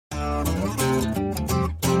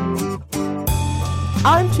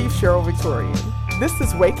I'm Chief Cheryl Victorian. This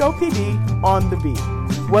is Waco PD on the beat.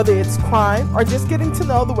 Whether it's crime or just getting to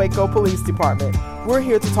know the Waco Police Department, we're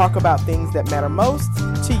here to talk about things that matter most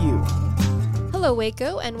to you. Hello,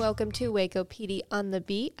 Waco, and welcome to Waco PD on the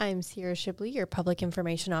beat. I'm Sierra Shipley, your Public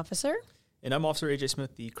Information Officer. And I'm Officer A.J.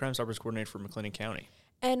 Smith, the Crime Stoppers Coordinator for McLennan County.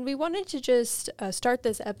 And we wanted to just start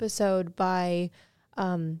this episode by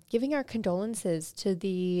giving our condolences to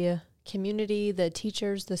the community, the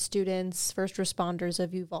teachers, the students, first responders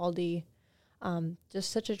of Uvalde.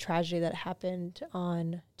 Just such a tragedy that happened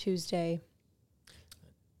on Tuesday.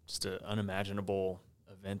 Just an unimaginable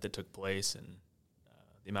event that took place, and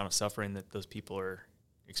the amount of suffering that those people are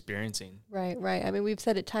experiencing. Right. I mean, we've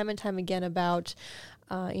said it time and time again about,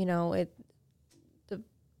 the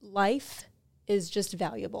life is just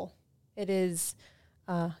valuable. It is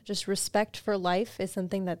just respect for life is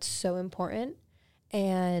something that's so important,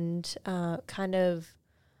 and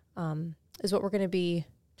is what we're going to be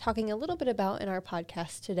talking a little bit about in our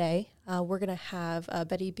podcast today. We're going to have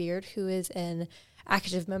Betty Beard, who is an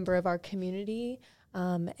active member of our community,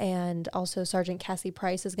 and also Sergeant Cassie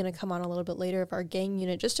Price is going to come on a little bit later of our gang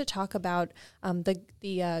unit just to talk about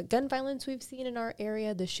the gun violence we've seen in our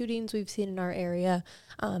area, the shootings we've seen in our area,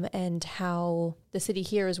 and how the city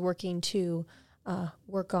here is working to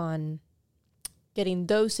work on getting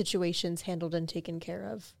those situations handled and taken care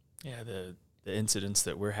of. Yeah, the incidents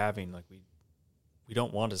that we're having, like we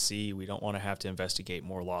don't want to see, we don't want to have to investigate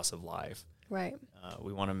more loss of life. Right.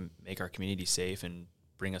 We want to make our community safe and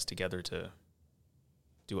bring us together to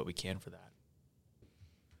do what we can for that.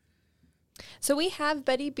 So we have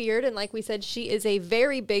Betty Beard, and like we said, she is a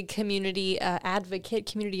very big community advocate,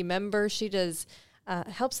 community member. She does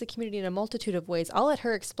helps the community in a multitude of ways. I'll let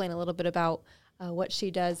her explain a little bit about what she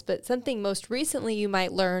does, but something most recently you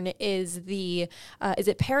might learn is is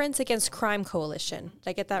it Parents Against Crime Coalition? Did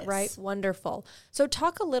I get that right? Wonderful. So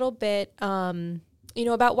talk a little bit,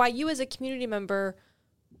 about why you as a community member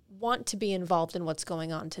want to be involved in what's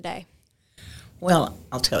going on today. Well,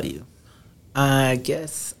 I'll tell you, I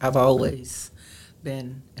guess I've always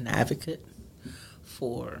been an advocate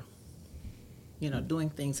for, doing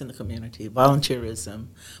things in the community, volunteerism,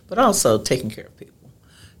 but also taking care of people.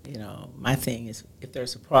 My thing is, if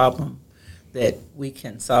there's a problem that we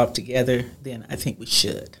can solve together, then I think we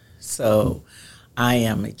should. So I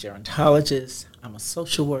am a gerontologist, I'm a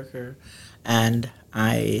social worker, and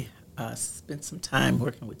I spent some time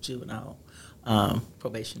working with juvenile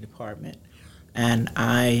probation department. And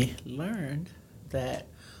I learned that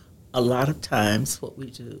a lot of times what we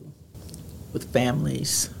do with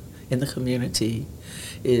families in the community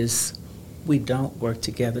is we don't work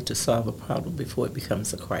together to solve a problem before it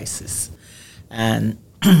becomes a crisis. And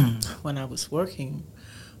when I was working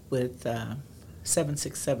with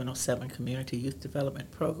 76707 Community Youth Development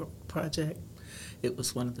Project, it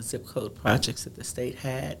was one of the zip code projects that the state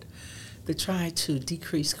had that tried to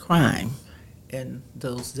decrease crime in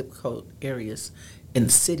those zip code areas in the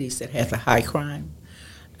cities that have the high crime.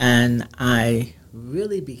 And I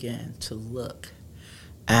really began to look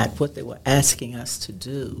at what they were asking us to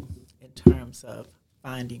do in terms of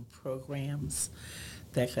finding programs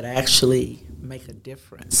that could actually make a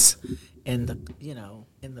difference in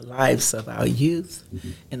the lives of our youth,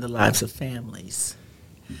 in the lives of families.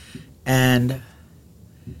 And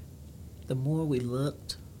the more we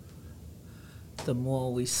looked, the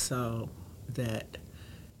more we saw that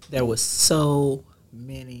there were so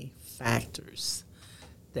many factors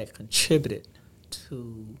that contributed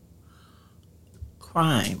to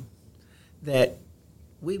crime that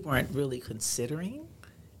we weren't really considering.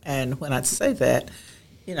 And when I say that,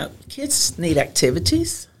 kids need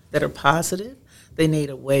activities that are positive. They need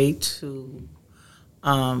a way to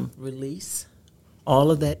release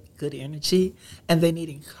all of that good energy, and they need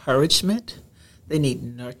encouragement. They need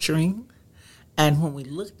nurturing. And when we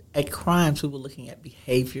looked at crimes, we were looking at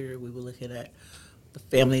behavior, we were looking at the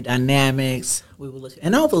family dynamics,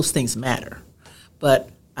 and all those things matter. But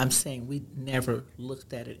I'm saying we never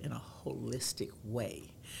looked at it in a holistic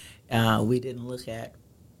way. We didn't look at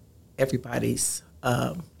everybody's,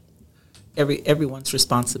 everyone's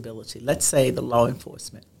responsibility. Let's say the law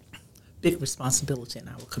enforcement, big responsibility in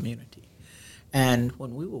our community. And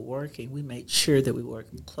when we were working, we made sure that we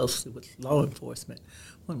worked closely with law enforcement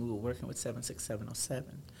when we were working with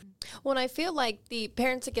 76707. Well, and I feel like the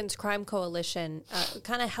Parents Against Crime Coalition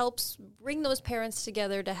kind of helps bring those parents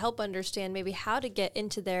together to help understand maybe how to get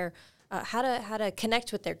into their, how to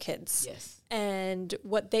connect with their kids. Yes. And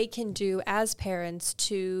what they can do as parents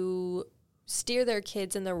to steer their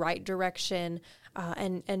kids in the right direction,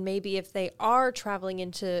 and maybe if they are traveling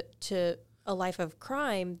into a life of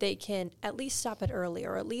crime, they can at least stop it early,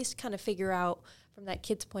 or at least kind of figure out from that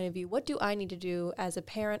kid's point of view, what do I need to do as a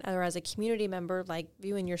parent or as a community member, like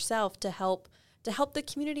you and yourself, to help the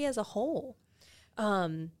community as a whole.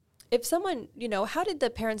 If someone, how did the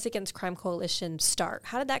Parents Against Crime Coalition start?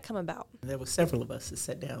 How did that come about? There were several of us that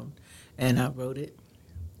sat down and I wrote it.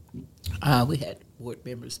 We had board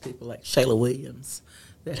members, people like Shayla Williams,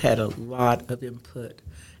 that had a lot of input.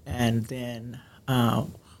 And then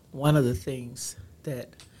one of the things that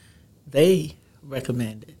they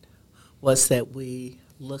recommended was that we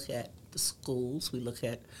look at the schools, we look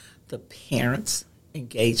at the parents'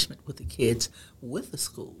 engagement with the kids, with the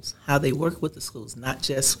schools, how they work with the schools, not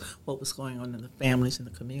just what was going on in the families and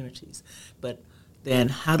the communities, but then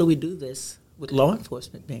how do we do this with law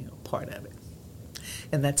enforcement being a part of it?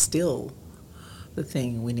 And that's still the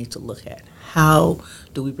thing we need to look at. How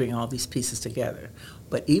do we bring all these pieces together?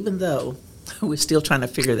 But even though we're still trying to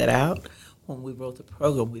figure that out, when we wrote the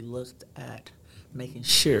program, we looked at making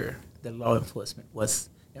sure that law enforcement was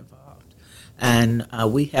involved. And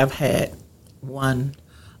we have had one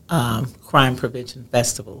crime prevention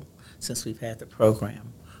festival since we've had the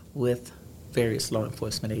program with various law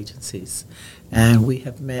enforcement agencies. And we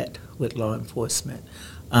have met with law enforcement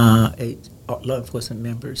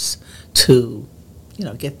members to,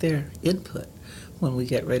 get their input when we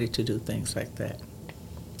get ready to do things like that.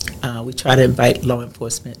 We try to invite law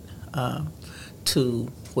enforcement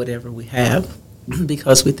to whatever we have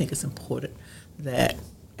because we think it's important that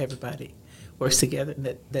everybody works together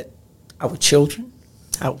and that our children,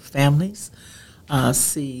 our families,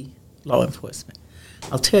 see law enforcement.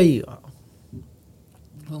 I'll tell you all,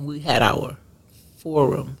 when we had our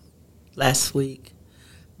forum last week,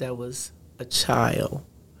 there was a child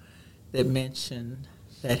that mentioned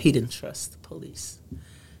that he didn't trust the police.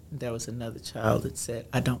 There was another child that said,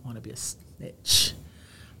 I don't want to be a snitch.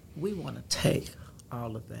 We want to take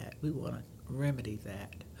all of that. We want to remedy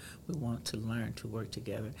that. We want to learn to work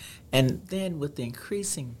together. And then with the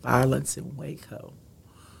increasing violence in Waco,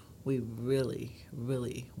 we really,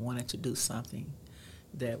 really wanted to do something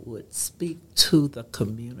that would speak to the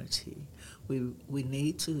community. We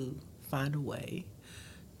need to find a way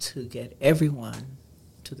to get everyone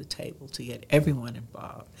to the table, to get everyone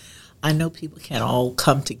involved. I know people can't all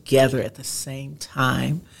come together at the same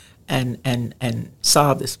time and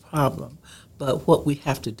solve this problem, but what we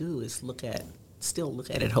have to do is still look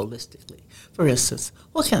at it holistically. For instance,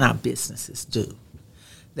 what can our businesses do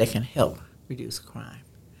that can help reduce crime?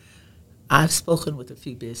 I've spoken with a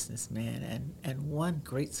few businessmen, and one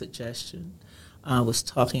great suggestion was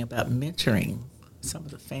talking about mentoring some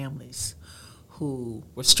of the families who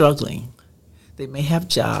were struggling. They may have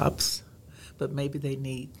jobs, but maybe they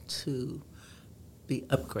need to be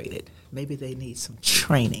upgraded. Maybe they need some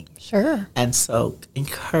training. Sure. And so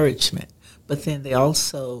encouragement. But then they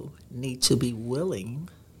also need to be willing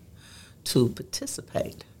to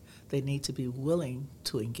participate. They need to be willing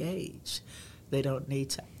to engage. They don't need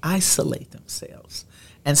to isolate themselves.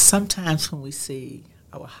 And sometimes when we see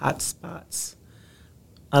our hot spots,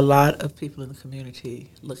 a lot of people in the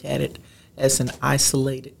community look at it as an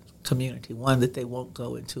isolated community, one that they won't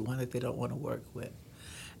go into, one that they don't want to work with.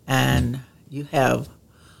 And you have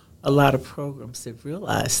a lot of programs that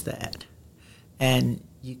realize that. And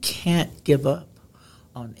you can't give up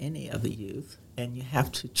on any of the youth, and you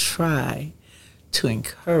have to try to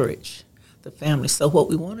encourage the family. So what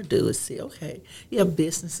we want to do is see, okay, you have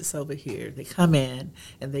businesses over here. They come in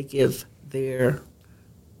and they give their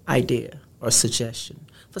idea or suggestion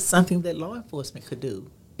for something that law enforcement could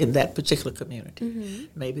do in that particular community.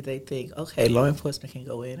 Mm-hmm. Maybe they think, okay, law enforcement can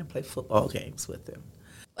go in and play football games with them.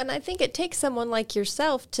 And I think it takes someone like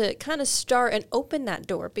yourself to kind of start and open that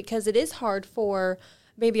door, because it is hard for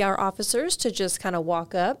maybe our officers to just kind of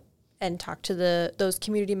walk up and talk to those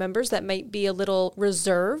community members that might be a little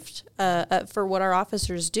reserved for what our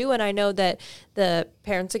officers do. And I know that the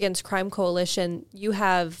Parents Against Crime Coalition, you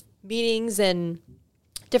have meetings and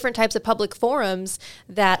different types of public forums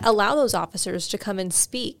that allow those officers to come and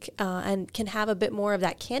speak and can have a bit more of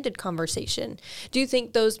that candid conversation. Do you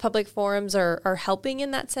think those public forums are helping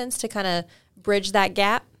in that sense to kind of bridge that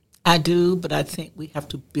gap? I do, but I think we have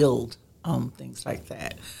to build on things like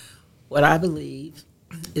that. What I believe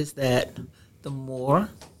is that the more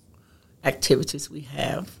activities we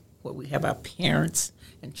have, where we have our parents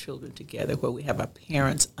and children together, where we have our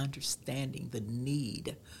parents understanding the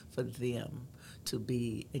need for them to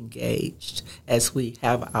be engaged as we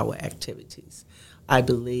have our activities, I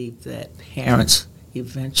believe that parents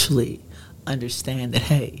eventually understand that,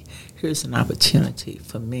 hey, here's an opportunity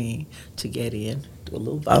for me to get in, do a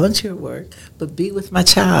little volunteer work, but be with my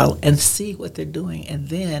child and see what they're doing, and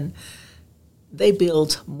then they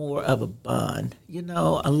build more of a bond. You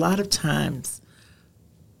know, a lot of times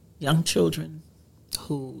young children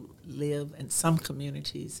who live in some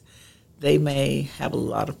communities, they may have a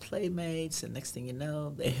lot of playmates, and next thing you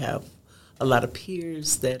know, they have a lot of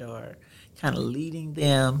peers that are kind of leading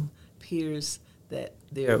them, peers that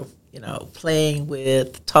they're, you know, playing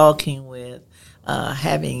with, talking with,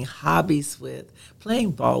 having hobbies with,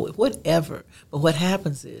 playing ball with, whatever. But what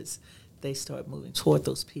happens is they start moving toward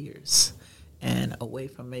those peers and away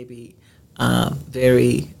from maybe to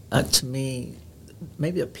me,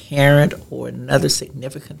 maybe a parent or another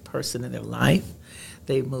significant person in their life.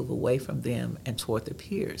 They move away from them and toward their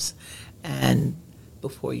peers. And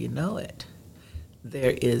before you know it,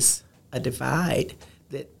 there is a divide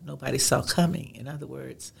that nobody saw coming. In other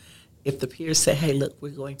words, if the peers say, hey, look, we're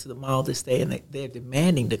going to the mall this day, and they're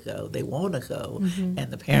demanding to go, they want to go,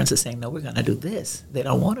 and the parents are saying, no, we're going to do this. They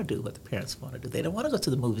don't want to do what the parents want to do. They don't want to go to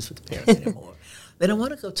the movies with the parents anymore. They don't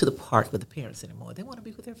want to go to the park with the parents anymore. They want to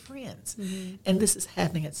be with their friends. And this is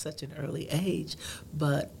happening at such an early age,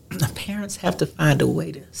 but parents have to find a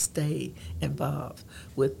way to stay involved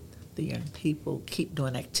with the young people, keep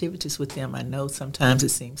doing activities with them. I know sometimes it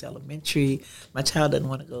seems elementary. My child doesn't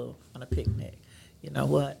want to go on a picnic. You know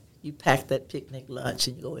what? You pack that picnic lunch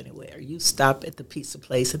and you go anywhere. You stop at the pizza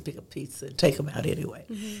place and pick up pizza and take them out anyway.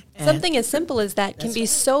 Something as simple as that can be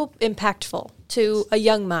so impactful to a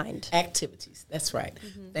young mind. Activities, that's right.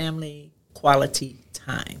 Family, quality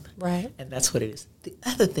time. Right. And that's what it is. The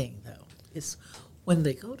other thing, though, is when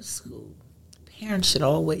they go to school, parents should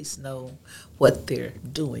always know what they're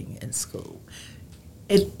doing in school.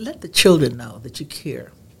 And let the children know that you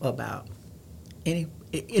care about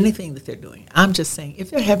anything that they're doing. I'm just saying, if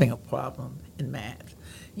they're having a problem in math,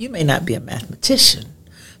 you may not be a mathematician,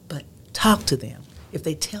 but talk to them. If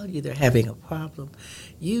they tell you they're having a problem,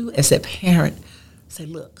 you as a parent say,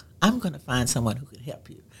 look, I'm going to find someone who can help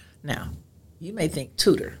you. Now, you may think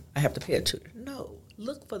tutor, I have to pay a tutor. No,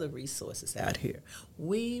 look for the resources out here.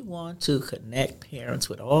 We want to connect parents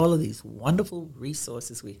with all of these wonderful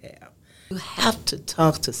resources we have. You have to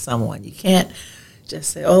talk to someone. You can't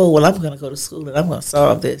just say, oh, well, I'm going to go to school and I'm going to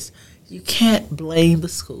solve this. You can't blame the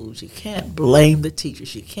schools. You can't blame the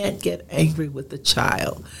teachers. You can't get angry with the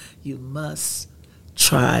child. You must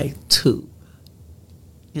try to,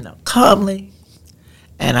 calmly,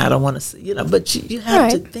 and I don't want to say, but you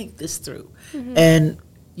have to think this through. And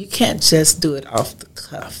you can't just do it off the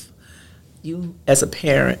cuff. You, as a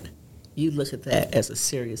parent, you look at that as a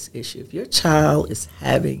serious issue. If your child is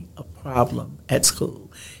having a problem at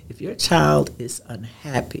school, if your child is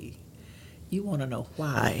unhappy, you want to know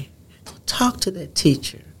why. Talk to that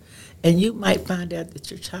teacher. And you might find out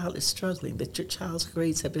that your child is struggling, that your child's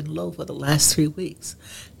grades have been low for the last 3 weeks.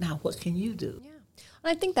 Now, what can you do? Yeah.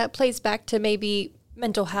 And I think that plays back to maybe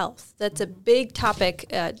mental health. That's a big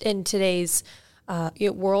topic in today's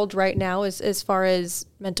world right now as far as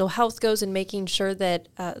mental health goes, and making sure that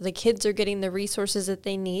the kids are getting the resources that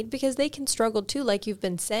they need, because they can struggle too, like you've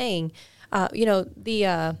been saying.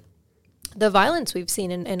 The violence we've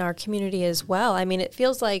seen in our community as well. I mean, it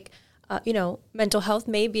feels like, mental health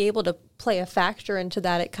may be able to play a factor into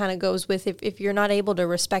that. It kind of goes with if you're not able to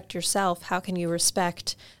respect yourself, how can you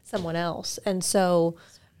respect someone else? And so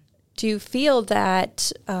do you feel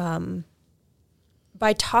that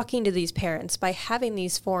by talking to these parents, by having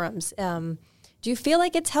these forums, do you feel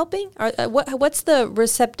like it's helping? Or what's the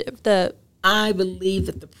receptive? I believe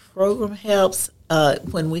that the program helps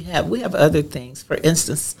when we have other things. For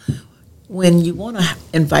instance, when you want to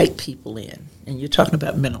invite people in, and you're talking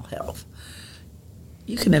about mental health,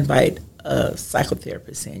 you can invite a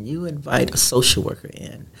psychotherapist in, you invite a social worker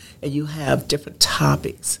in, and you have different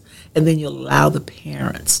topics, and then you allow the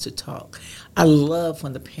parents to talk. I love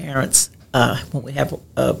when the parents, when we have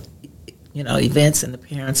events and the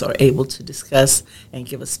parents are able to discuss and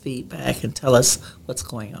give us feedback and tell us what's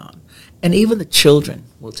going on. And even the children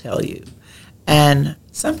will tell you. And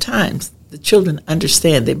sometimes the children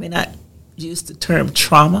understand. They may not use the term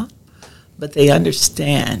trauma, but they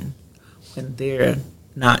understand when they're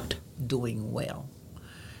not doing well.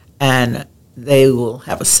 And they will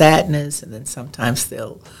have a sadness, and then sometimes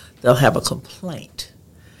they'll have a complaint.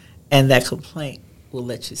 And that complaint will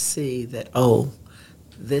let you see that,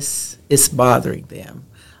 this is bothering them.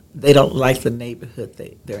 They don't like the neighborhood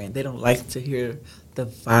they're in. They don't like to hear the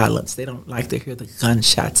violence. They don't like to hear the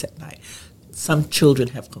gunshots at night. Some children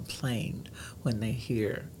have complained when they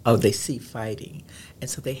hear or they see fighting, and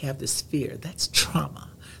so they have this fear. That's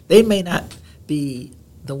trauma. They may not be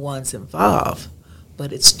the ones involved,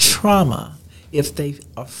 but it's trauma if they're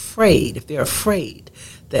afraid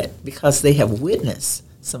that because they have witnessed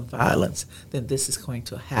some violence, then this is going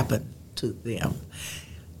to happen to them.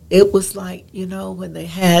 It was like, when they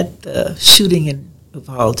had the shooting in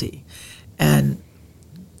Uvalde, and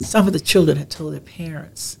some of the children had told their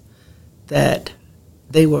parents that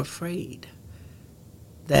they were afraid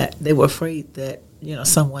that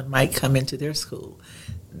someone might come into their school.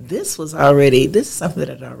 This is something that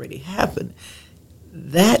had already happened.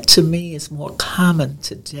 That to me is more common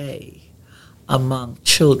today among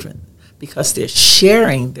children because they're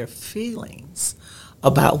sharing their feelings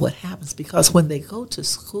about what happens. Because when they go to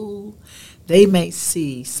school, they may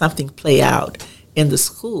see something play out in the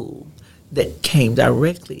school that came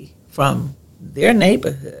directly from their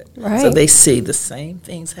neighborhood. Right. So they see the same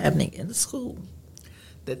things happening in the school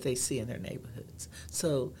that they see in their neighborhoods.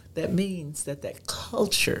 So that means that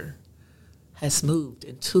culture has moved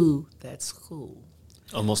into that school.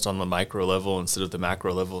 Almost on the micro level instead of the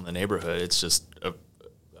macro level in the neighborhood. It's just I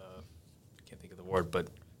can't think of the word, but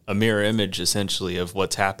a mirror image essentially of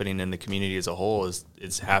what's happening in the community as a whole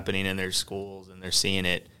is happening in their schools, and they're seeing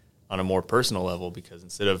it on a more personal level because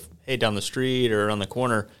instead of, hey, down the street or around the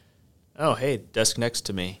corner, oh, hey, desk next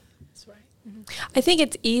to me. That's right. Mm-hmm. I think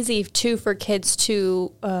it's easy, too, for kids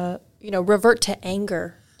to, revert to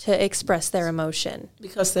anger to express their emotion.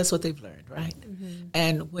 Because that's what they've learned, right? Mm-hmm.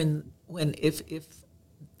 And if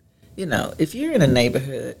you're in a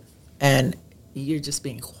neighborhood and you're just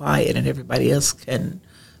being quiet and everybody else can,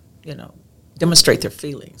 demonstrate their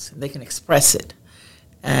feelings and they can express it,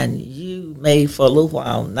 and you may for a little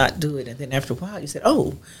while not do it, and then after a while you said,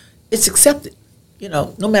 oh, it's accepted.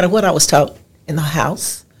 No matter what I was taught in the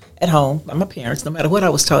house, at home, by my parents, no matter what I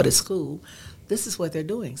was taught at school, this is what they're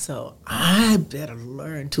doing. So I better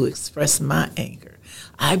learn to express my anger.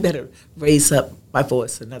 I better raise up my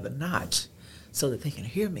voice another notch so that they can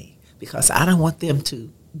hear me, because I don't want them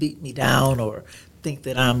to beat me down or think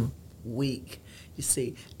that I'm weak, you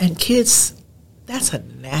see. And kids, that's a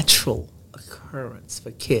natural occurrence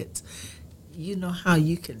for kids. You know how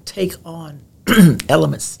you can take on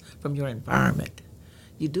elements from your environment.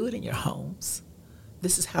 You do it in your homes.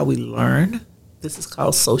 This is how we learn. This is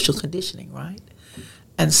called social conditioning, right?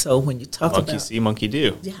 And so when you talk monkey see, monkey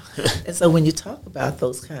do. Yeah. And so when you talk about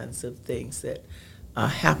those kinds of things that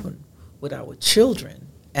happen with our children,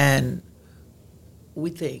 and we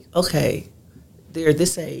think, okay, they're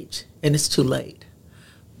this age and it's too late.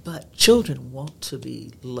 But children want to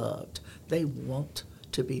be loved. They want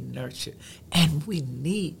to be nurtured. And we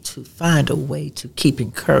need to find a way to keep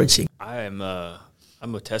encouraging. I'm a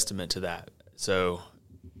testament to that. So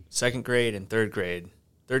second grade and third grade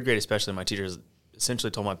especially, my teachers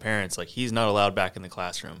essentially told my parents, like, he's not allowed back in the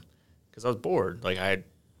classroom because I was bored. Like,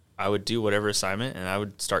 I would do whatever assignment and I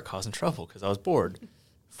would start causing trouble because I was bored.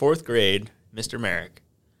 Fourth grade, Mr. Merrick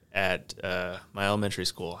at my elementary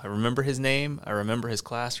school. I remember his name. I remember his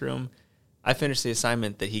classroom. I finished the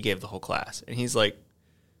assignment that he gave the whole class. And he's like,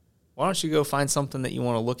 why don't you go find something that you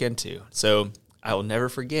want to look into? So I will never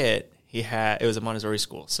forget, it was a Montessori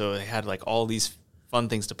school. So they had like all these fun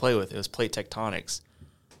things to play with. It was plate tectonics.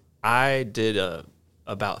 I did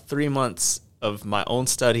about 3 months of my own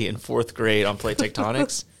study in fourth grade on plate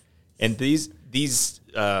tectonics. And these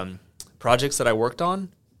projects that I worked on,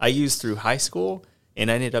 I used through high school, and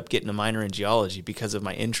I ended up getting a minor in geology because of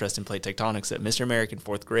my interest in plate tectonics that Mr. Merrick in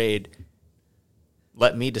fourth grade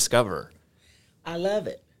let me discover. I love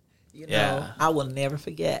it. I will never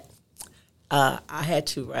forget. I had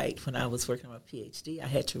to write, when I was working on my PhD, I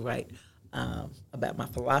had to write about my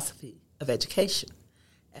philosophy of education.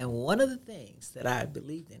 And one of the things that I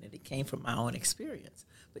believed in, and it came from my own experience,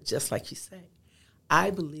 but just like you say, I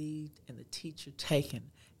believed in the teacher taking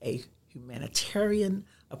a humanitarian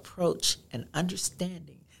approach and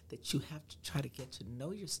understanding that you have to try to get to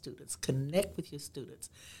know your students, connect with your students.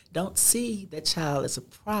 Don't see that child as a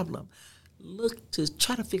problem. Look to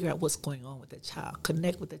try to figure out what's going on with that child,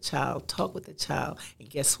 connect with that child, talk with that child, and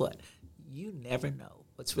guess what? You never know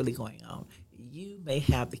what's really going on. You may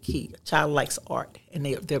have the key. A child likes art, and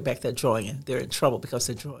they're back there drawing, and they're in trouble because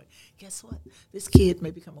they're drawing. Guess what? This kid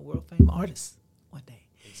may become a world-famous artist one day.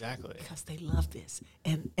 Exactly. Because they love this.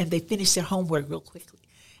 And they finish their homework real quickly.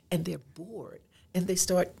 And they're bored. And they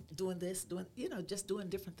start doing this, just doing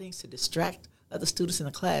different things to distract other students in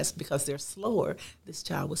the class because they're slower. This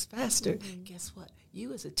child was faster. Mm-hmm. Guess what?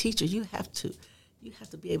 You as a teacher, you have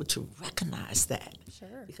to be able to recognize that.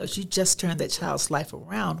 Sure. Because you just turned that child's life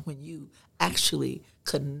around when you actually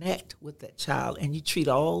connect with that child and you treat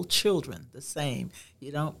all children the same.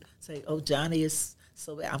 You don't say, oh, Johnny is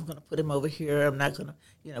so bad, I'm going to put him over here. I'm not going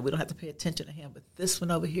to, we don't have to pay attention to him. But this one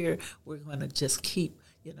over here, we're going to just keep,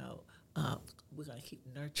 we're going to keep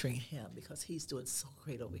nurturing him because he's doing so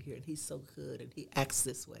great over here and he's so good and he acts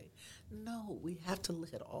this way. No, we have to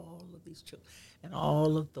look at all of these children and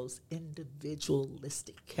all of those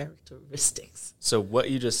individualistic characteristics. So what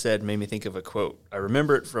you just said made me think of a quote. I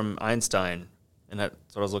remember it from Einstein, and that's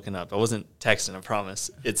what I was looking up. I wasn't texting, I promise.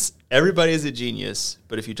 It's, everybody is a genius,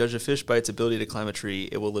 but if you judge a fish by its ability to climb a tree,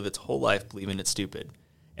 it will live its whole life believing it's stupid.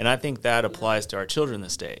 And I think that applies to our children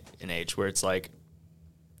this day and age, where it's like,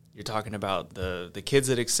 you're talking about the kids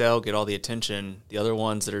that excel get all the attention. The other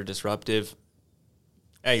ones that are disruptive,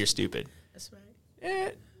 you're stupid. That's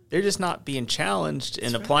right. They're just not being challenged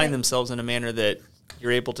and applying themselves in a manner that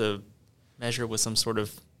you're able to measure with some sort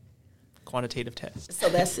of quantitative test. So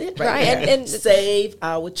that's it, Right, and save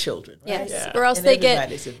our children. Right? Yes, Yeah. or else And they get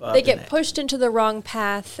everybody's involved in that. pushed into the wrong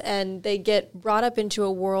path, and they get brought up into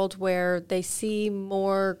a world where they see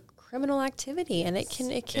more criminal activity, and it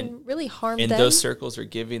can really harm And them. those circles are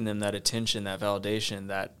giving them that attention, that validation,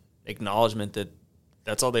 that acknowledgement that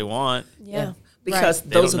that's all they want. Yeah. Because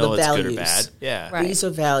They those don't are know the it's values. good or bad. Yeah. Right. These are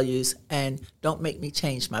values, and don't make me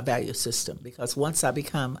change my value system, because once I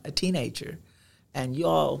become a teenager and you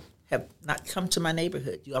all have not come to my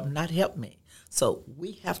neighborhood, you have not helped me. So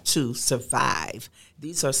we have to survive.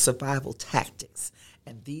 These are survival tactics,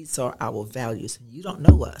 and these are our values, and you don't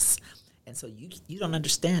know us. And so you don't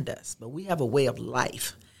understand us, but we have a way of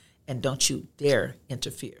life, and don't you dare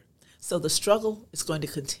interfere. So the struggle is going to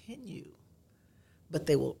continue, but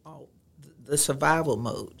they will all, the survival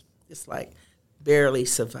mode, it's like barely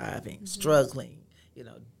surviving, struggling,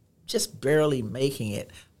 just barely making it.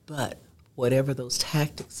 But whatever those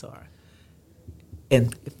tactics are,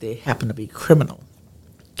 and if they happen to be criminal,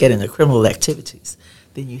 get into criminal activities,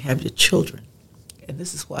 then you have your children. And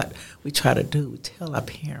this is what we try to do. We tell our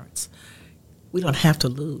parents, we don't have to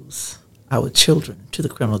lose our children to the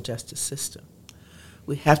criminal justice system.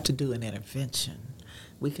 We have to do an intervention.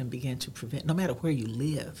 We can begin to prevent, no matter where you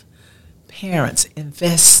live. Parents,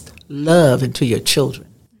 invest love into your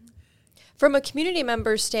children. From a community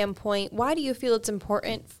member's standpoint, why do you feel it's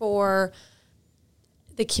important for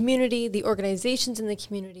the community, the organizations in the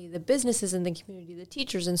community, the businesses in the community, the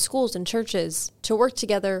teachers and schools and churches to work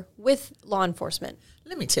together with law enforcement?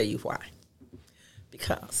 Let me tell you why.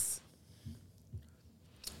 Because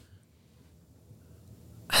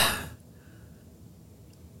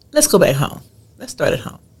let's go back home. Let's start at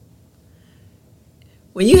home.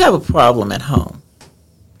 When you have a problem at home,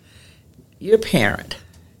 you're a parent,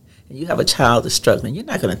 and you have a child that's struggling, you're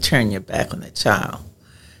not going to turn your back on that child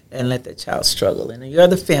and let that child struggle. And your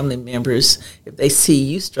other family members, if they see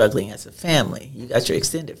you struggling as a family, you got your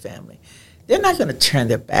extended family, they're not going to turn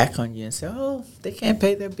their back on you and say, oh, they can't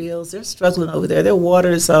pay their bills, they're struggling over there, their water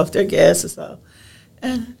is off, their gas is off.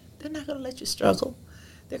 And they're not going to let you struggle.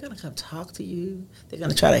 They're going to come talk to you. They're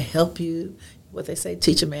going to try to help you. What they say,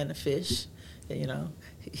 teach a man to fish.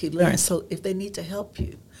 He learns. So if they need to help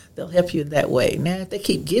you, they'll help you in that way. Now, if they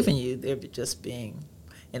keep giving you, they're just being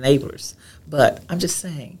enablers. But I'm just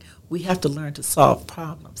saying, we have to learn to solve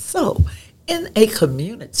problems. So in a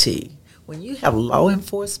community, when you have law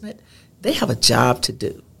enforcement, they have a job to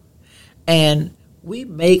do. And we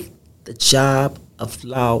make the job of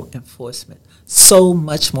law enforcement so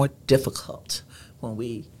much more difficult when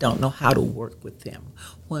we don't know how to work with them,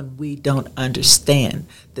 when we don't understand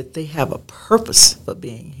that they have a purpose for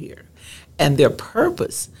being here. And their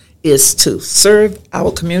purpose is to serve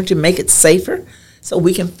our community, make it safer, so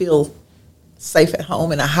we can feel safe at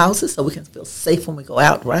home in our houses, so we can feel safe when we go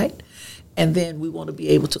out, right? And then we want to be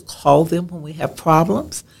able to call them when we have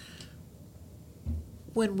problems.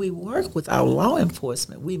 When we work with our law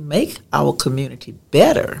enforcement, we make our community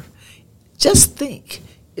better. Just think,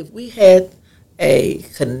 if we had a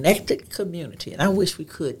connected community, and I wish we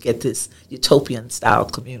could get this utopian-style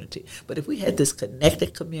community, but if we had this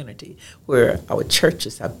connected community where our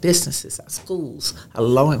churches, our businesses, our schools, our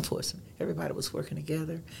law enforcement, everybody was working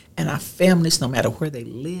together, and our families, no matter where they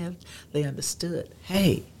lived, they understood,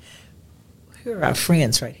 hey, here are our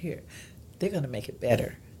friends right here. They're going to make it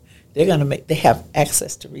better. They have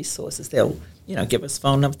access to resources. They'll, give us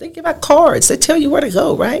phone numbers. They give out cards. They tell you where to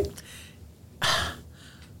go, right?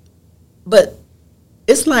 But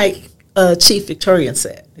it's like Chief Victorian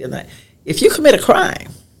said, if you commit a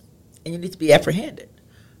crime and you need to be apprehended,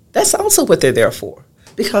 that's also what they're there for.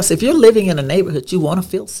 Because if you're living in a neighborhood, you want to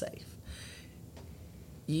feel safe.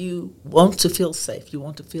 You want to feel safe. You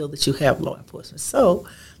want to feel that you have law enforcement. So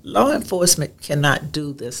law enforcement cannot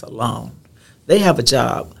do this alone. They have a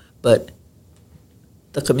job, but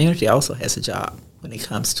the community also has a job when it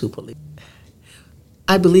comes to police.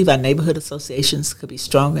 I believe our neighborhood associations could be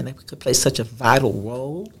stronger and they could play such a vital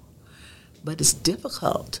role. but it's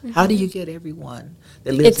difficult. How do you get everyone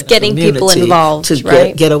that lives It's in a getting people community involved, to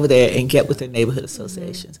right? get over there and get with their neighborhood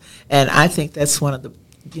associations? And I think that's one of the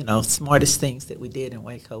smartest things that we did in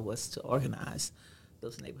Waco was to organize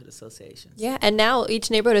those neighborhood associations. Yeah, and now each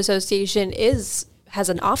neighborhood association has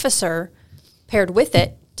an officer paired with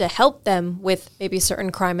it to help them with maybe certain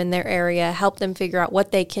crime in their area, help them figure out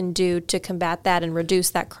what they can do to combat that and reduce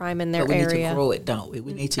that crime in their But we area. need to grow it, don't we?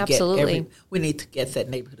 We need to Absolutely. we need to get that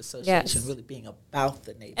neighborhood association Yes. really being about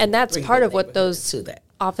the neighborhood. And that's bring part the of what neighborhood those to that.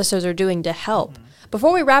 officers are doing to help.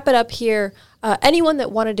 Before we wrap it up here, anyone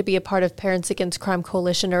that wanted to be a part of Parents Against Crime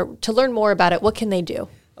Coalition or to learn more about it, what can they do?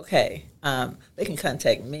 Okay, they can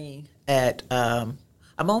contact me at, I'm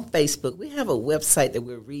on Facebook. We have a website that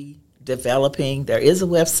we're redeveloping. There is a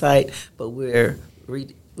website, but we're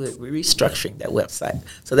restructuring that website.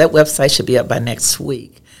 So that website should be up by next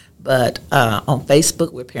week. But on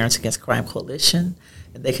Facebook, we're Parents Against Crime Coalition,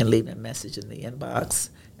 and they can leave me a message in the inbox.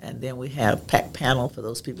 And then we have PAC Panel for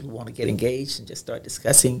those people who want to get engaged and just start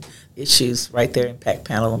discussing issues right there in PAC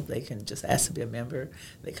Panel. They can just ask to be a member.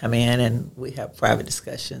 They come in and we have private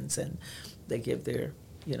discussions and they give their,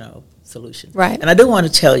 solution. Right. And I do want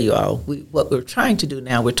to tell you all, what we're trying to do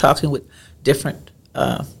now, we're talking with different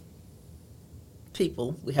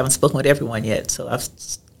people. We haven't spoken with everyone yet, so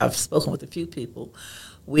I've spoken with a few people.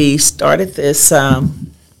 We started this,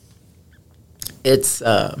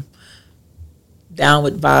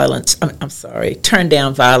 Downward Violence, Turn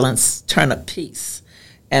Down Violence, Turn Up Peace.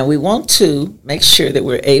 And we want to make sure that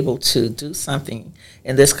we're able to do something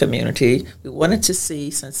in this community. We wanted to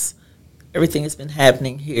see, since everything has been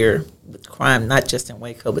happening here with crime, not just in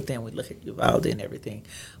Waco, but then we look at Uvalde and everything,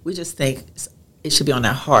 we just think it should be on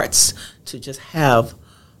our hearts to just have,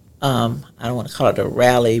 I don't want to call it a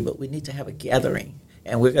rally, but we need to have a gathering.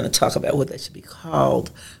 And we're going to talk about what that should be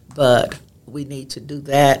called, but we need to do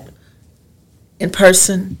that in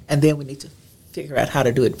person, and then we need to figure out how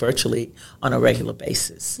to do it virtually on a regular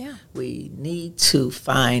basis. Yeah. We need to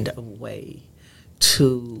find a way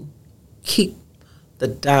to keep the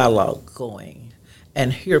dialogue going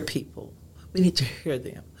and hear people. We need to hear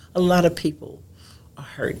them. A lot of people are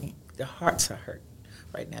hurting. Their hearts are hurt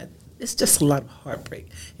right now. It's just a lot of heartbreak.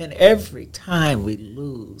 And every time we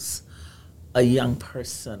lose a young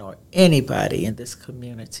person or anybody in this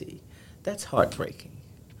community, that's heartbreaking.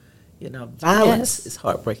 Violence Yes. is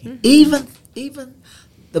heartbreaking. Even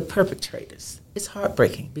the perpetrators, it's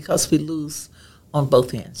heartbreaking because we lose on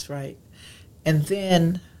both ends, right? And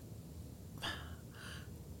then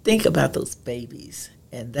think about those babies,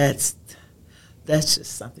 and that's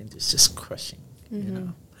just something that's just crushing,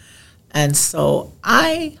 And so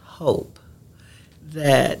I hope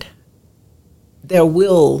that there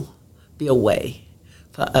will be a way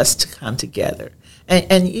for us to come together.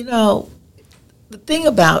 And the thing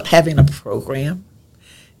about having a program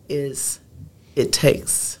is it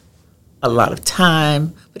takes a lot of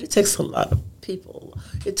time, but it takes a lot of people.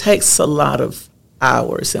 It takes a lot of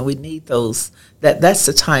hours, and we need those. That's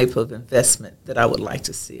the type of investment that I would like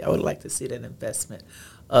to see. I would like to see that investment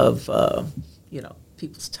of,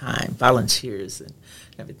 people's time, volunteers and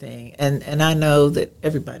everything. And I know that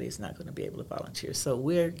everybody is not going to be able to volunteer. So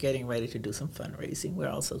we're getting ready to do some fundraising. We're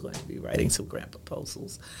also going to be writing some grant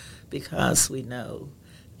proposals because we know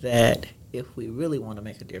that if we really want to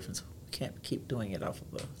make a difference, we can't keep doing it off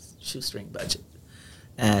of a shoestring budget.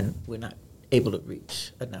 And we're not able to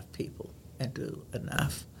reach enough people and do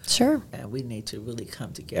enough. Sure. And we need to really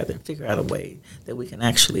come together and figure out a way that we can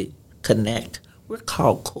actually connect. We're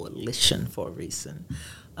called Coalition for a reason.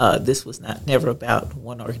 This was never about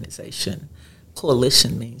one organization.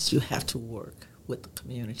 Coalition means you have to work with the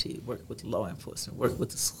community, work with law enforcement, work with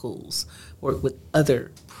the schools, work with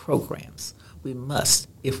other programs. We must,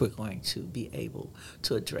 if we're going to be able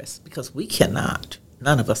to address, because we cannot,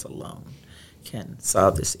 none of us alone can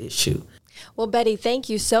solve this issue. Well, Betty, thank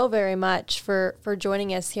you so very much for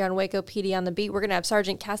joining us here on Waco PD on the Beat. We're going to have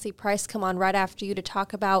Sergeant Cassie Price come on right after you to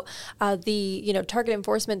talk about the target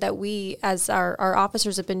enforcement that we as our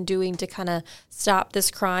officers have been doing to kind of stop this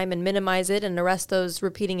crime and minimize it and arrest those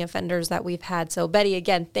repeating offenders that we've had. So, Betty,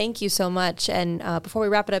 again, thank you so much. And before we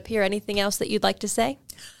wrap it up here, anything else that you'd like to say?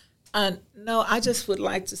 No, I just would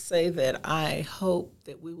like to say that I hope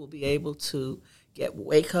that we will be able to get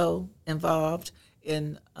Waco involved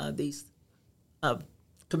in these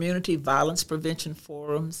community violence prevention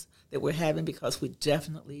forums that we're having, because we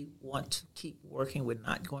definitely want to keep working. We're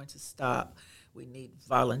not going to stop. We need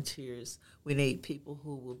volunteers. We need people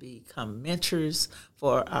who will become mentors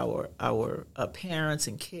for our parents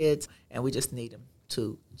and kids, and we just need them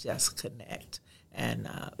to just connect. And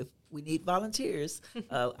if we need volunteers,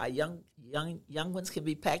 our young young ones can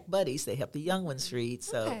be pack buddies. They help the young ones read,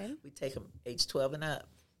 so Okay. we take them age 12 and up.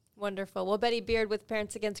 Wonderful. Well, Betty Beard with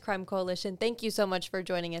Parents Against Crime Coalition, thank you so much for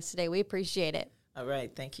joining us today. We appreciate it. All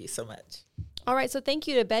right, thank you so much. All right, so thank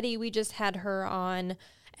you to Betty. We just had her on,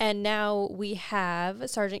 and now we have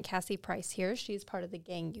Sergeant Cassie Price here. She's part of the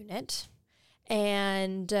gang unit,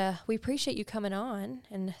 and we appreciate you coming on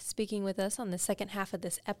and speaking with us on the second half of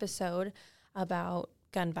this episode about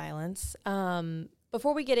gun violence.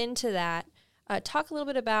 Before we get into that, talk a little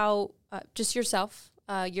bit about just yourself,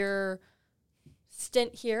 your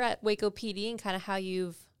stint here at Waco PD, and kind of how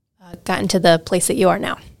you've gotten to the place that you are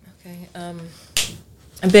now. Okay.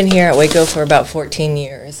 I've been here at Waco for about 14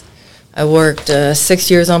 years. I worked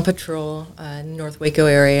 6 years on patrol in the North Waco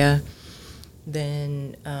area,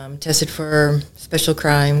 then tested for special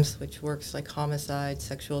crimes, which works like homicide,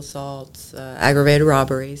 sexual assaults, aggravated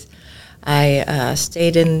robberies. I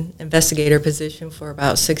stayed in investigator position for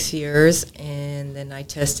about 6 years, and then I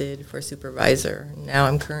tested for supervisor. Now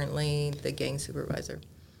I'm currently the gang supervisor.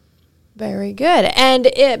 Very good.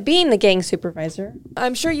 And being the gang supervisor,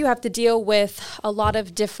 I'm sure you have to deal with a lot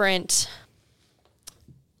of different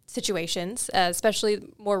situations, especially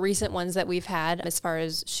more recent ones that we've had as far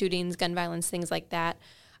as shootings, gun violence, things like that.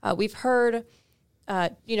 We've heard,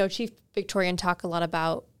 Chief Victorian talk a lot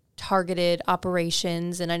about targeted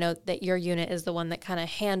operations, and I know that your unit is the one that kind of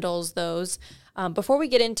handles those. Before we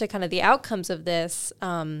get into kind of the outcomes of this,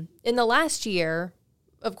 in the last year,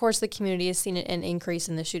 of course, the community has seen an increase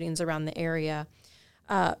in the shootings around the area.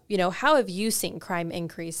 How have you seen crime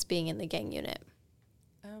increase being in the gang unit?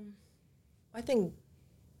 I think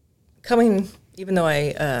even though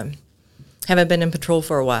I haven't been in patrol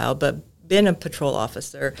for a while, but been a patrol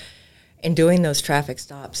officer and doing those traffic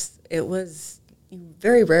stops, you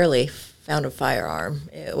very rarely found a firearm.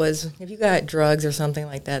 It was, if you got drugs or something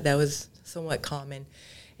like that, that was somewhat common.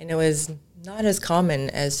 And it was not as common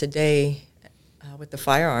as today with the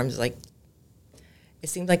firearms. Like, it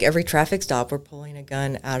seemed like every traffic stop we're pulling a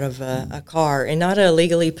gun out of a car, and not a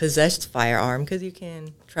legally possessed firearm, because you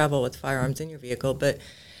can travel with firearms in your vehicle, but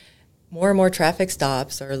more and more traffic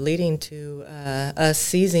stops are leading to us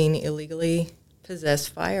seizing illegally possessed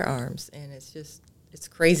firearms. And it's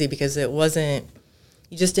crazy because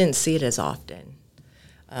you just didn't see it as often.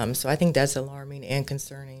 So I think that's alarming and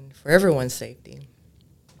concerning for everyone's safety.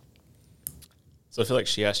 So I feel like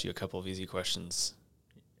she asked you a couple of easy questions.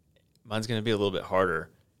 Mine's going to be a little bit harder.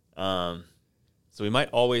 So we might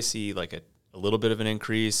always see like a little bit of an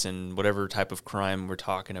increase in whatever type of crime we're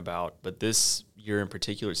talking about. But this year in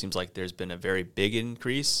particular, it seems like there's been a very big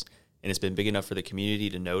increase, and it's been big enough for the community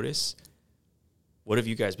to notice. What have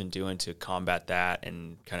you guys been doing to combat that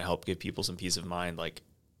and kind of help give people some peace of mind? Like,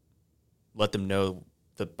 let them know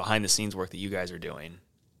the behind-the-scenes work that you guys are doing.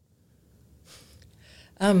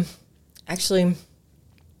 Actually,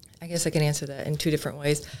 I guess I can answer that in two different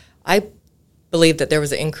ways. I believe that there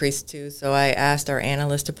was an increase too, so I asked our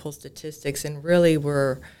analysts to pull statistics, and really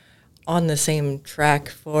we're on the same track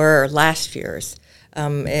for last year's.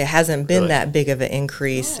 It hasn't been that big of an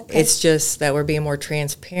increase. Oh, okay. It's just that we're being more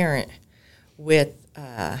transparent with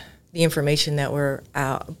the information that we're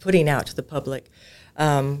putting out to the public.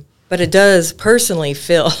 But it does personally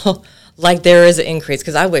feel like there is an increase,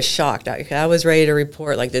 because I was shocked. I was ready to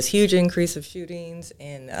report like this huge increase of shootings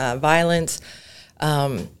and violence.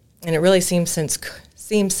 And it really seems since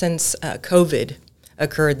COVID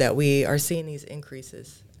occurred that we are seeing these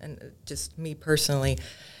increases. And just me personally,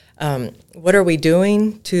 what are we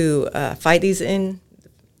doing to fight these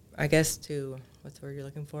what's the word you're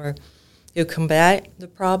looking for? To combat the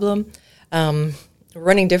problem? We're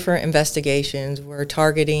running different investigations. We're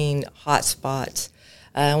targeting hot spots.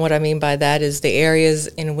 And what I mean by that is the areas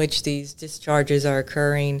in which these discharges are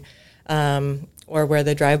occurring, or where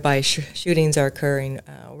the drive-by shootings are occurring.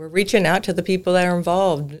 We're reaching out to the people that are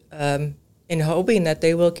involved in hoping that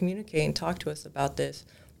they will communicate and talk to us about this,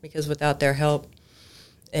 because without their help,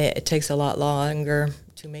 it takes a lot longer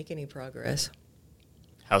to make any progress.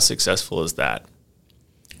 How successful is that?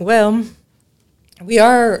 Well, we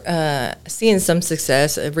are seeing some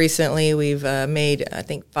success. Recently, we've made, I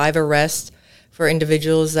think, 5 arrests for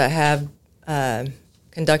individuals that have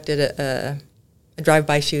conducted a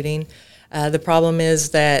drive-by shooting. The problem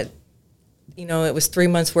is that, it was 3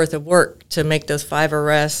 months worth of work to make those 5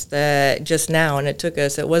 arrests just now, and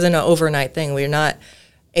it wasn't an overnight thing. We're not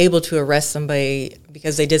able to arrest somebody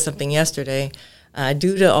because they did something yesterday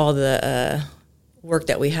due to all the work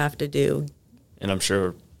that we have to do. And I'm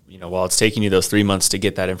sure, while it's taking you those 3 months to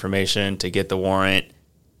get that information, to get the warrant,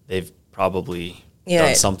 they've probably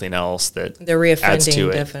done something else that they're reoffending, adds to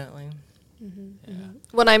it. Definitely. Mm-hmm. Yeah.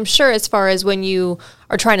 When I'm sure as far as when you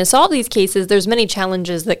are trying to solve these cases, there's many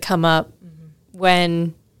challenges that come up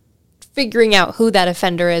when figuring out who that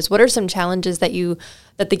offender is. What are some challenges that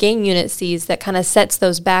the gang unit sees that kind of sets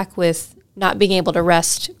those back with not being able to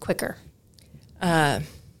arrest quicker? Lack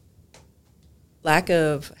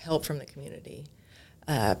of help from the community.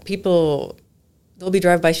 People, there'll be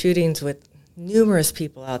drive-by shootings with numerous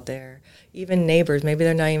people out there, even neighbors. Maybe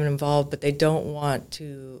they're not even involved, but they don't want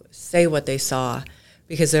to say what they saw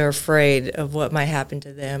because they're afraid of what might happen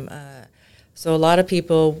to them. So a lot of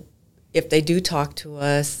people, if they do talk to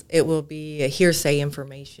us, it will be a hearsay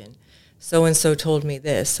information. So-and-so told me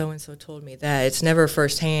this, so-and-so told me that. It's never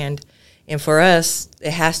firsthand. And for us,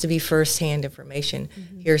 it has to be firsthand information.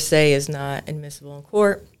 Hearsay is not admissible in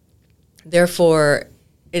court. Therefore,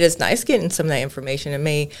 it is nice getting some of that information. It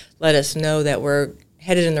may let us know that we're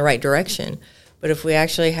headed in the right direction. But if we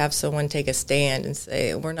actually have someone take a stand and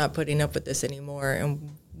say, we're not putting up with this anymore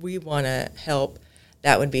and we want to help,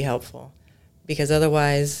 that would be helpful. Because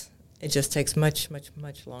otherwise, it just takes much, much,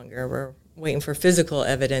 much longer. We're waiting for physical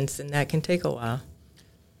evidence, and that can take a while.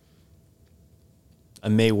 I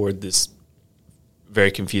may word this very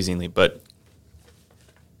confusingly, but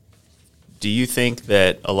do you think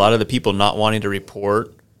that a lot of the people not wanting to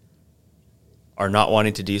report are not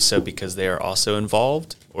wanting to do so because they are also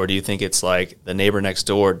involved? Or do you think it's like the neighbor next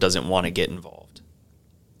door doesn't want to get involved?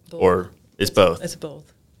 Both. Or it's both? It's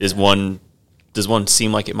both. Does one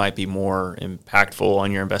seem like it might be more impactful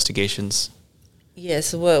on your investigations?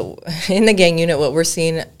 Yes. Well, in the gang unit, what we're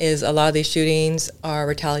seeing is a lot of these shootings are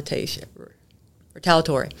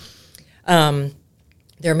retaliatory.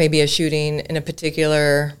 There may be a shooting in a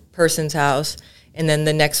particular person's house, and then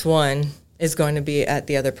the next one is going to be at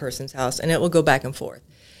the other person's house, and it will go back and forth.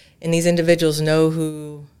 And these individuals know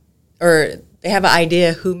who, or they have an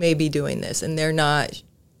idea who may be doing this, and they're not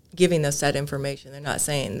giving us that information. They're not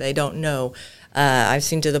saying they don't know. I've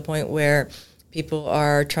seen to the point where people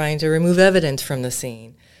are trying to remove evidence from the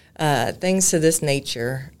scene, things to this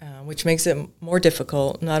nature, which makes it more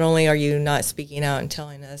difficult. Not only are you not speaking out and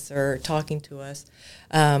telling us or talking to us,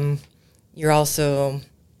 you're also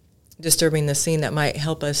disturbing the scene that might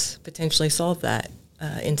help us potentially solve that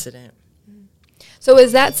incident. So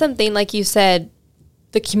is that something, like you said,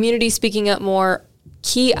 the community speaking up more,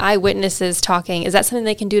 key eyewitnesses talking, is that something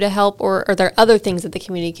they can do to help, or are there other things that the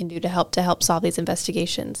community can do to help solve these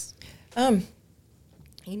investigations?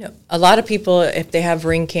 A lot of people, if they have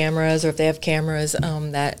Ring cameras or if they have cameras,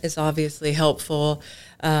 that is obviously helpful.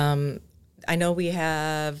 I know we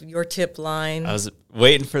have your tip line. I was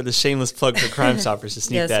waiting for the shameless plug for Crime Stoppers to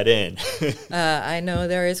sneak Yes. that in. I know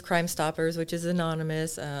there is Crime Stoppers, which is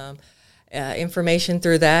anonymous. Information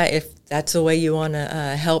through that, if that's the way you want to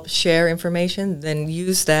help share information, then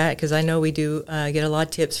use that, because I know we do get a lot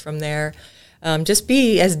of tips from there. Just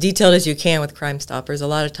be as detailed as you can with Crime Stoppers. A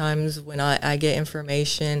lot of times when I get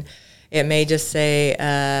information, it may just say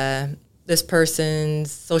this person's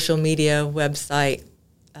social media website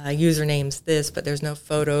username's this, but there's no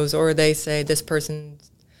photos, or they say this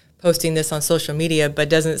person's posting this on social media but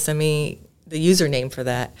doesn't send me the username for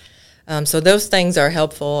that. So those things are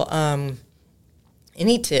helpful.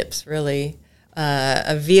 Any tips, really.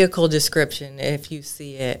 A vehicle description, if you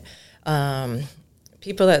see it.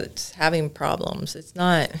 People that's having problems. It's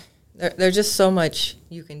not, there's just so much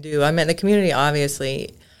you can do. I mean, the community,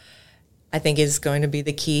 obviously, I think is going to be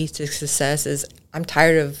the key to success. Is I'm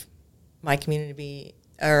tired of my community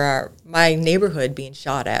or my neighborhood being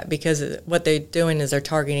shot at, because what they're doing is they're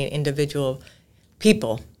targeting individual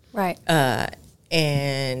people. Right.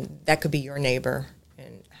 And that could be your neighbor.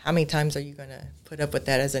 And how many times are you going to put up with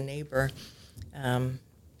that as a neighbor? So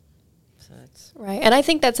that's Right. And I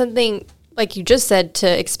think that's something, like you just said,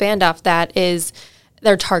 to expand off that, is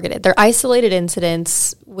they're targeted. They're isolated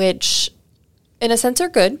incidents, which in a sense are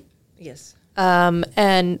good. yes.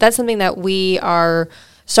 And that's something that we are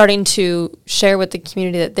starting to share with the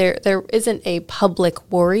community, that there isn't a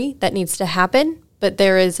public worry that needs to happen, but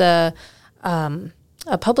there is a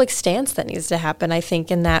public stance that needs to happen, I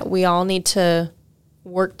think, in that we all need to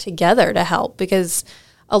work together to help. Because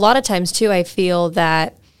a lot of times, too, I feel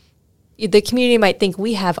that the community might think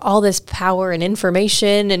we have all this power and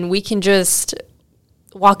information and we can just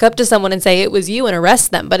walk up to someone and say it was you and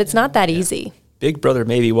arrest them, but it's not that easy. Big Brother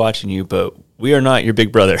may be watching you, but we are not your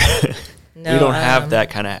big brother. No, we don't have that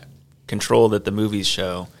kind of control that the movies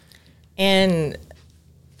show. And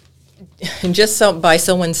just by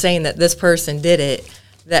someone saying that this person did it,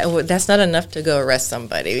 that's not enough to go arrest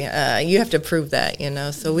somebody. You have to prove that,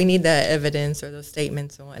 So we need that evidence or those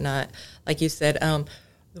statements and whatnot. Like you said,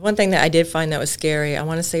 the one thing that I did find that was scary, I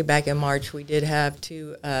want to say back in March, we did have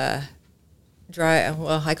two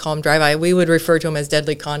I call them drive-by. We would refer to them as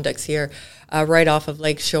deadly conducts here, right off of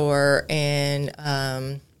Lakeshore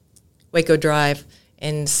and Waco Drive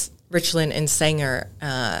and Richland and Sanger.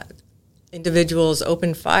 Individuals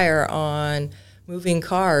opened fire on moving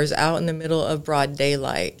cars out in the middle of broad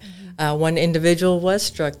daylight. One individual was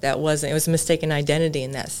struck it was mistaken identity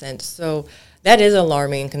in that sense. So that is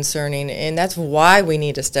alarming and concerning, and that's why we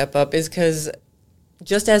need to step up, is because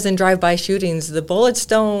just as in drive-by shootings, the bullets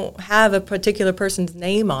don't have a particular person's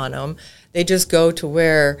name on them. They just go to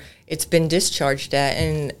where it's been discharged at,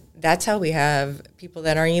 and that's how we have people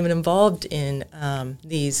that aren't even involved in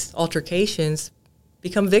these altercations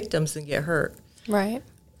become victims and get hurt. Right.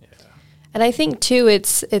 Yeah. And I think, too,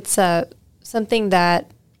 it's something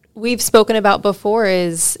that we've spoken about before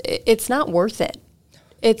is it's not worth it.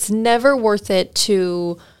 It's never worth it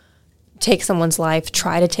to take someone's life,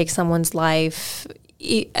 try to take someone's life,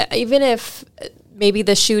 even if maybe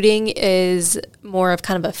the shooting is more of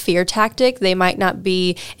kind of a fear tactic. They might not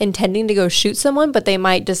be intending to go shoot someone, but they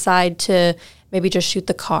might decide to maybe just shoot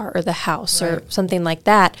the car or the house or something like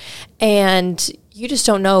that. And you just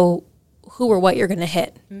don't know who or what you're going to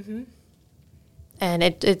hit. Mm-hmm. And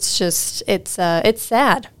it's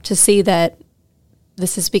sad to see that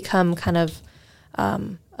this has become kind of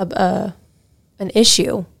an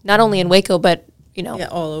issue, not only in Waco, but,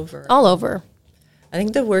 all over. All over. I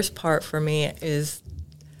think the worst part for me is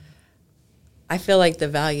I feel like the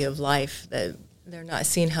value of life, that they're not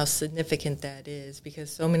seeing how significant that is, because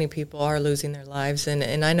so many people are losing their lives.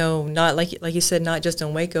 And I know, not like you said, not just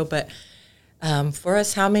in Waco, but for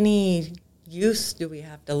us, how many youth do we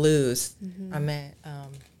have to lose? Mm-hmm. I mean,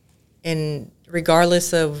 and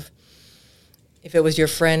regardless of if it was your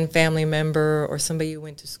friend, family member, or somebody you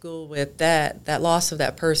went to school with, that loss of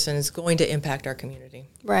that person is going to impact our community.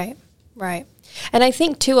 Right. And I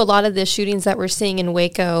think, too, a lot of the shootings that we're seeing in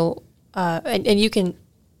Waco, and you can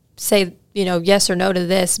say, yes or no to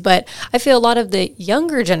this, but I feel a lot of the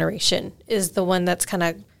younger generation is the one that's kind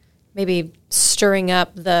of maybe stirring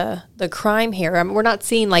up the crime here. I mean, we're not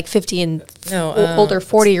seeing like 50 and older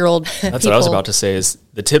 40-year-old That's people. What I was about to say is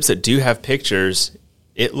the tips that do have pictures,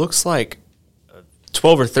 it looks like a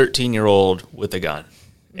 12 or 13-year-old with a gun.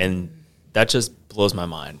 And that just blows my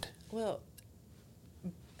mind. Well,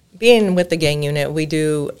 being with the gang unit, we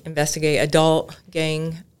do investigate adult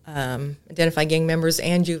gang, identify gang members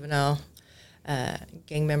and juvenile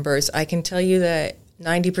gang members. I can tell you that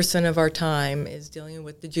 90% of our time is dealing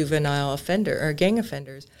with the juvenile offender or gang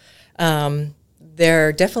offenders.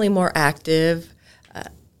 They're definitely more active.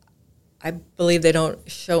 I believe they don't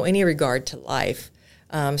show any regard to life.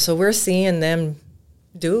 So we're seeing them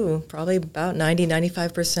do probably about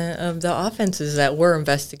 95% of the offenses that we're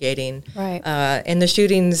investigating. Right. And the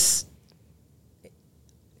shootings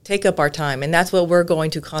take up our time. And that's what we're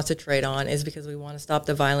going to concentrate on, is because we want to stop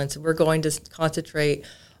the violence. We're going to concentrate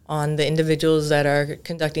on the individuals that are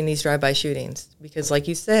conducting these drive-by shootings. Because like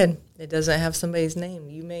you said, it doesn't have somebody's name.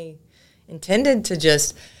 You may intended to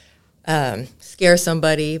just scare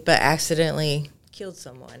somebody, but accidentally killed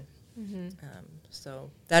someone. Mm-hmm.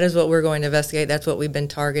 So that is what we're going to investigate. That's what we've been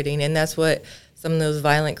targeting, and that's what some of those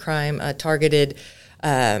violent crime targeted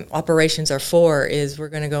operations are for, is we're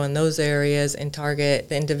going to go in those areas and target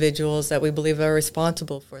the individuals that we believe are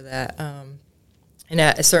responsible for that. And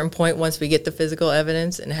at a certain point, once we get the physical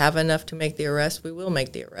evidence and have enough to make the arrest, we will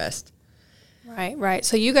make the arrest. Right.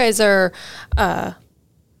 So you guys are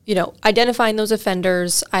identifying those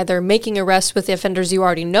offenders, either making arrests with the offenders you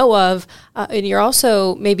already know of, and you're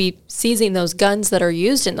also maybe seizing those guns that are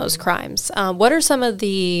used in those crimes. What are some of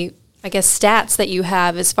the, stats that you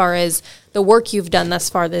have as far as the work you've done thus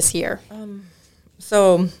far this year?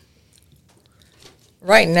 So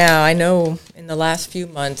right now, I know in the last few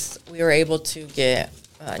months, we were able to get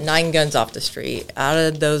 9 guns off the street. Out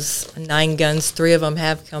of those 9 guns, 3 of them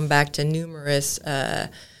have come back to numerous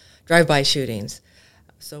drive-by shootings.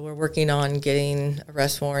 So we're working on getting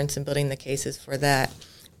arrest warrants and building the cases for that.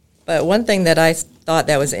 But one thing that I thought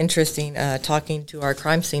that was interesting, talking to our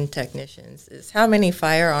crime scene technicians, is how many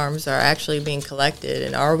firearms are actually being collected,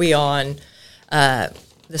 and are we on the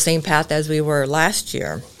same path as we were last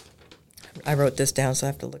year? I wrote this down, so I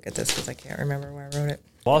have to look at this because I can't remember where I wrote it.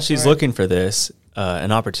 While she's looking for this,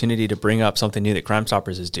 an opportunity to bring up something new that Crime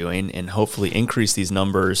Stoppers is doing and hopefully increase these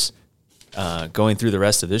numbers going through the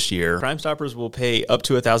rest of this year. Crime Stoppers will pay up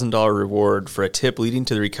to $1,000 reward for a tip leading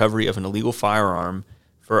to the recovery of an illegal firearm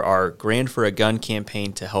for our Grand for a Gun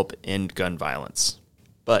campaign to help end gun violence.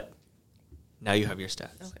 But now you have your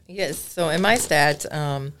stats. Okay. Yes. So in my stats,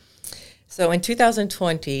 so in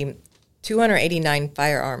 2020, 289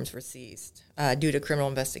 firearms were seized due to criminal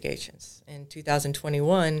investigations. In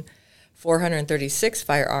 2021, 436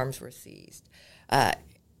 firearms were seized.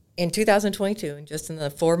 In 2022, and just in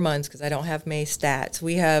the 4 months, because I don't have May stats,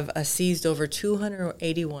 we have seized over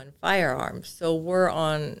 281 firearms. So we're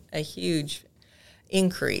on a huge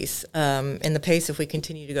increase. And the pace, if we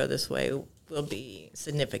continue to go this way, will be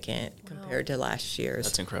significant compared to last year's.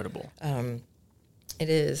 That's incredible. It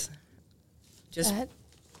is. That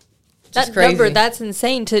crazy. number, that's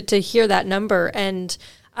insane to hear that number. And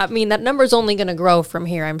I mean, that number's only going to grow from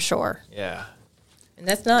here, I'm sure. Yeah. And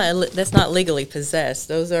that's not legally possessed.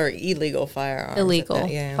 Those are illegal firearms. Illegal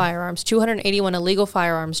firearms. 281 illegal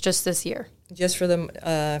firearms just this year. Just for them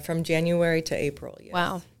from January to April. Yes.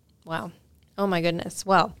 Wow. Oh my goodness.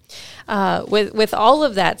 Well, with all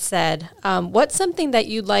of that said, what's something that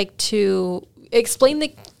you'd like to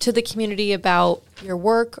explain to the community about your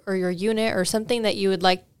work or your unit, or something that you would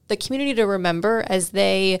like the community to remember as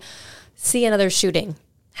they see another shooting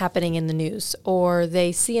happening in the news, or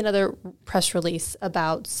they see another press release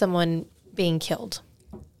about someone being killed?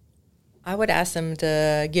 I would ask them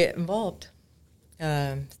to get involved.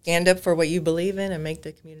 Stand up for what you believe in and make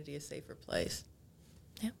the community a safer place.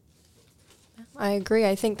 Yeah, I agree.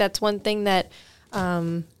 I think that's one thing that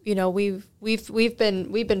we've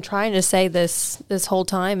been trying to say this whole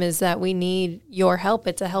time, is that we need your help.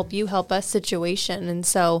 It's a help you, help us situation, and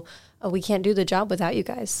so we can't do the job without you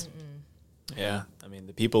guys. Yeah. I mean,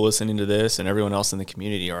 the people listening to this and everyone else in the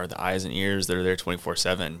community are the eyes and ears that are there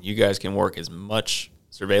 24/7. You guys can work as much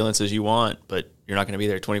surveillance as you want, but you're not going to be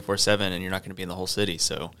there 24/7, and you're not going to be in the whole city.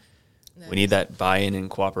 So we need that buy-in and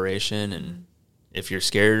cooperation. And if you're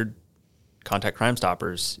scared, contact Crime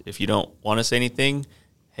Stoppers. If you don't want to say anything,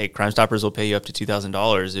 hey, Crime Stoppers will pay you up to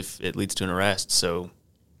 $2,000 if it leads to an arrest. So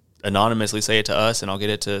anonymously say it to us, and I'll get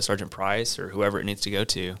it to Sergeant Price or whoever it needs to go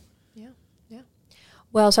to.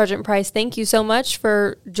 Well, Sergeant Price, thank you so much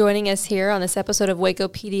for joining us here on this episode of Waco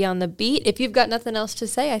PD on the Beat. If you've got nothing else to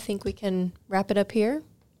say, I think we can wrap it up here.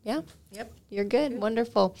 Yeah? Yep. You're good.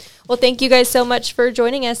 Wonderful. Well, thank you guys so much for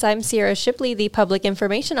joining us. I'm Sierra Shipley, the Public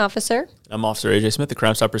Information Officer. I'm Officer AJ Smith, the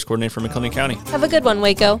Crime Stoppers Coordinator for McLean County. Have a good one,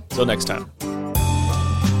 Waco. Until next time.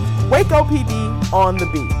 Waco PD on the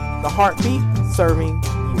Beat, the heartbeat serving